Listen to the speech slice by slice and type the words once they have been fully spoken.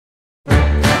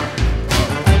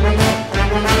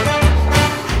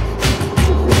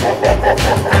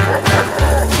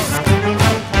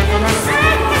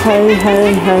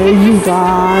Hey, you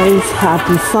guys.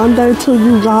 Happy Sunday to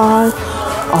you guys.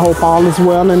 I hope all is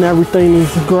well and everything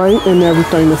is great and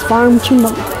everything is fine with you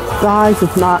guys.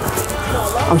 If not,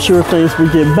 I'm sure things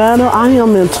will get better. I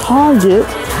am in Target.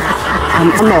 I'm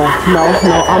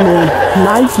in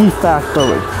Nike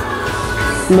Factory.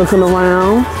 Looking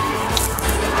around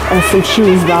at some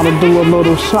shoes. Gotta do a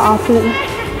little shopping.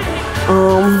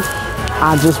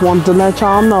 I just wanted to let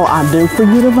y'all know I didn't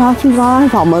forget about you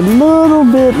guys. I'm a little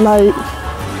bit late.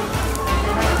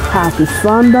 Happy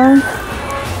Sunday.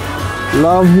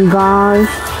 Love you guys.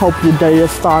 Hope your day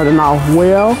is starting off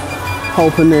well.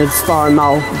 Hoping it's starting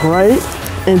off great.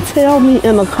 And tell me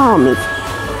in the comments,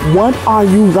 what are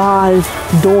you guys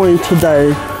doing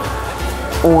today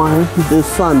on this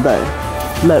Sunday?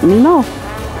 Let me know.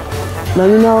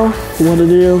 Let me know what it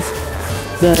is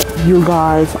that you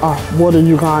guys are. What are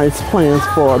you guys' plans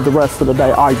for the rest of the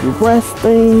day? Are you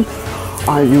resting?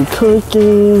 Are you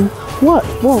cooking? What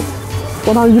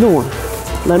are you doing?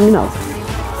 Let me know.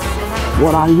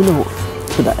 What are you doing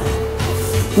today?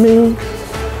 Me,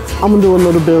 I'm gonna do a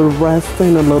little bit of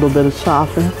resting, a little bit of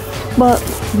shopping. But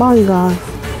bye, you guys.